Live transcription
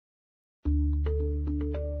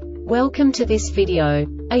Welcome to this video.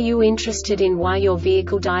 Are you interested in why your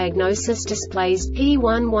vehicle diagnosis displays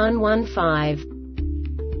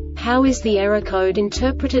P1115? How is the error code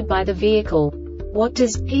interpreted by the vehicle? What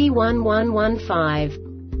does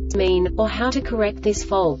P1115 mean, or how to correct this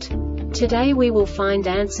fault? Today we will find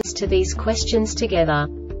answers to these questions together.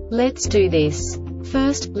 Let's do this.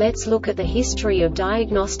 First, let's look at the history of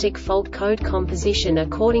diagnostic fault code composition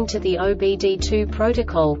according to the OBD2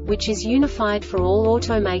 protocol, which is unified for all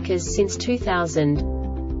automakers since 2000.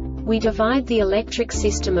 We divide the electric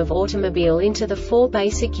system of automobile into the four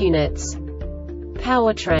basic units: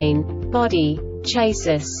 powertrain, body,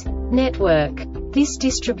 chassis, network. This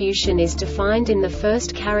distribution is defined in the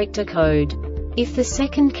first character code. If the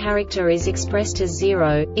second character is expressed as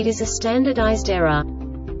 0, it is a standardized error.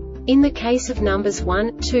 In the case of numbers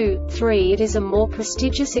 1, 2, 3, it is a more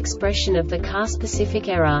prestigious expression of the car-specific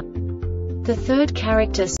error. The third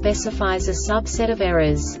character specifies a subset of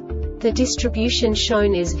errors. The distribution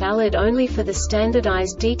shown is valid only for the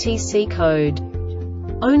standardized DTC code.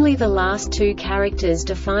 Only the last two characters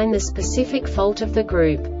define the specific fault of the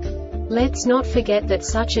group. Let's not forget that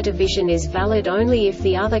such a division is valid only if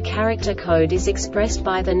the other character code is expressed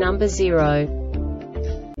by the number 0.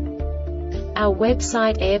 Our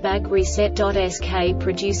website airbagreset.sk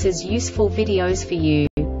produces useful videos for you.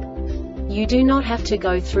 You do not have to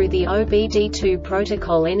go through the OBD2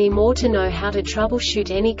 protocol anymore to know how to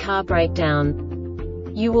troubleshoot any car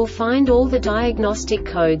breakdown. You will find all the diagnostic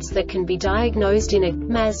codes that can be diagnosed in a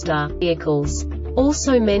Mazda vehicles.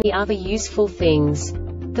 Also many other useful things.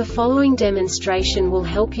 The following demonstration will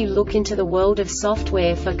help you look into the world of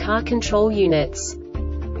software for car control units.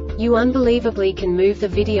 You unbelievably can move the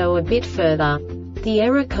video a bit further. The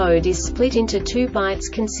error code is split into 2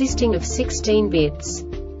 bytes consisting of 16 bits.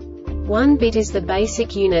 1 bit is the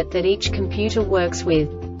basic unit that each computer works with.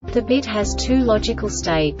 The bit has 2 logical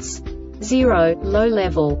states: 0, low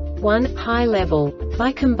level, 1, high level.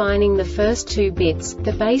 By combining the first 2 bits,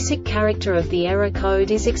 the basic character of the error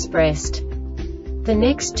code is expressed. The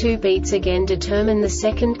next 2 beats again determine the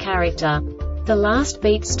second character. The last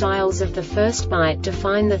beat styles of the first byte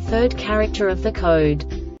define the third character of the code.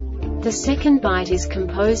 The second byte is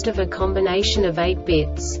composed of a combination of 8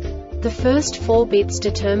 bits. The first 4 bits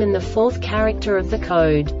determine the fourth character of the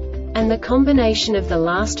code. And the combination of the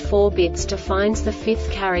last 4 bits defines the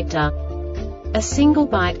fifth character. A single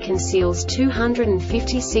byte conceals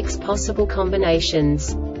 256 possible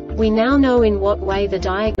combinations. We now know in what way the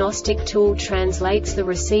diagnostic tool translates the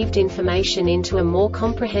received information into a more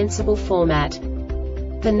comprehensible format.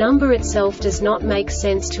 The number itself does not make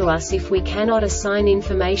sense to us if we cannot assign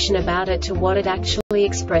information about it to what it actually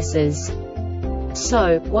expresses.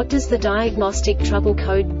 So, what does the diagnostic trouble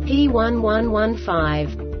code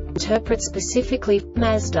P1115 interpret specifically for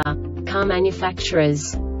Mazda car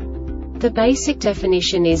manufacturers? The basic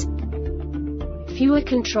definition is fewer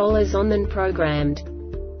controllers on than programmed.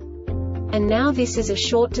 And now this is a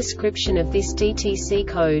short description of this DTC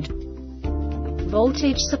code.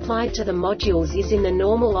 Voltage supplied to the modules is in the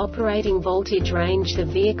normal operating voltage range. The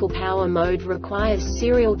vehicle power mode requires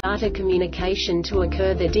serial data communication to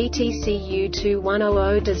occur. The DTC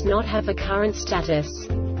U2100 does not have a current status.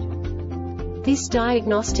 This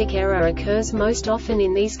diagnostic error occurs most often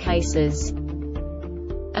in these cases: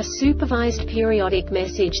 a supervised periodic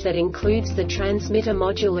message that includes the transmitter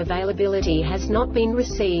module availability has not been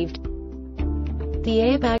received. The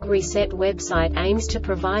Airbag Reset website aims to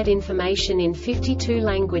provide information in 52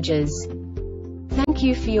 languages. Thank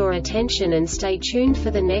you for your attention and stay tuned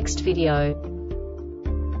for the next video.